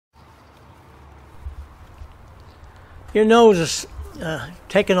Your nose is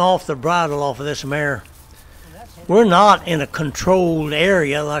taking off the bridle off of this mare. We're not in a controlled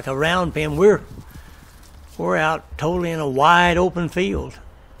area like a round pen. We're out totally in a wide open field.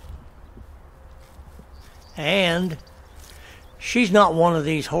 And she's not one of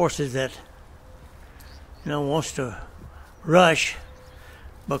these horses that, wants to rush,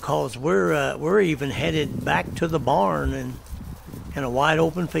 because we're even headed back to the barn and in a wide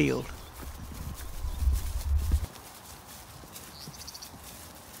open field.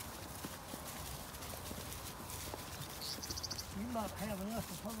 You might have enough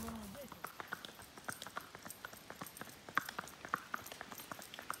to put her on a dish.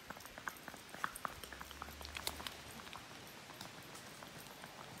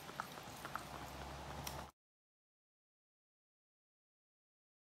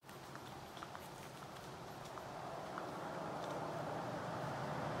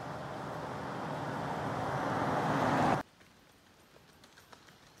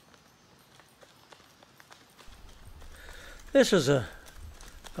 This is a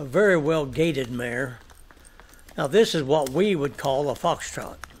very well gaited mare. Now this is what we would call a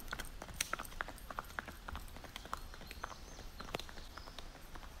foxtrot.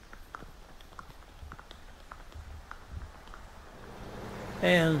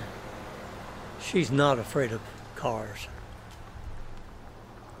 And she's not afraid of cars.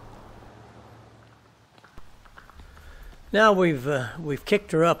 Now we've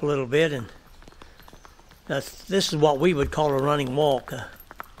kicked her up a little bit, and this is what we would call a running walk.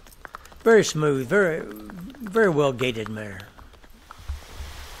 Very smooth, very well gaited mare.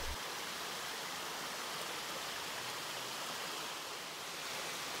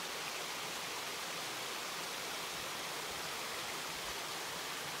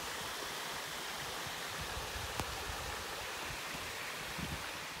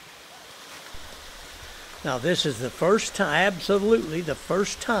 Now this is the first time, absolutely the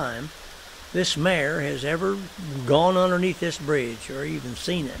first time, this mare has ever gone underneath this bridge or even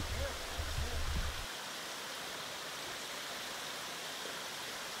seen it.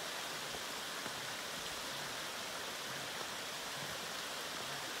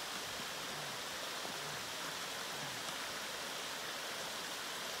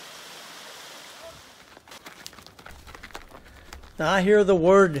 Now I hear the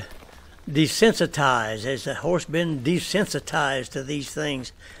word desensitized. Has the horse been desensitized to these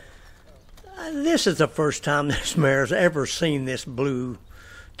things? This is the first time this mare's ever seen this blue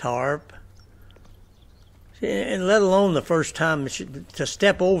tarp, and let alone the first time to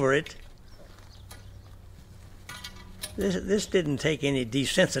step over it. This didn't take any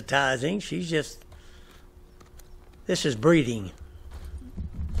desensitizing. She's just, this is breeding.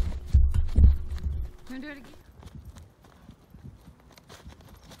 Can we do it again?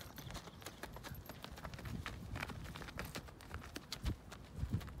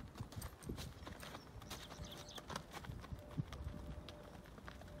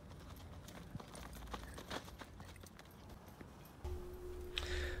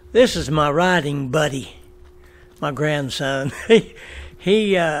 This is my riding buddy, my grandson.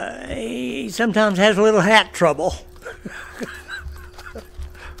 He sometimes has a little hat trouble.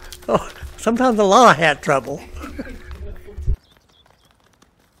 Oh, sometimes a lot of hat trouble.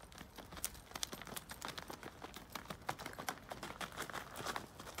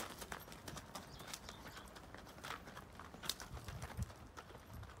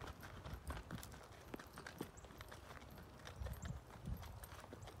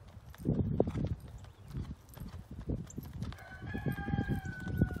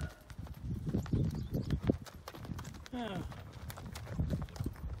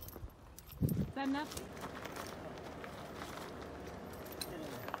 Is that enough?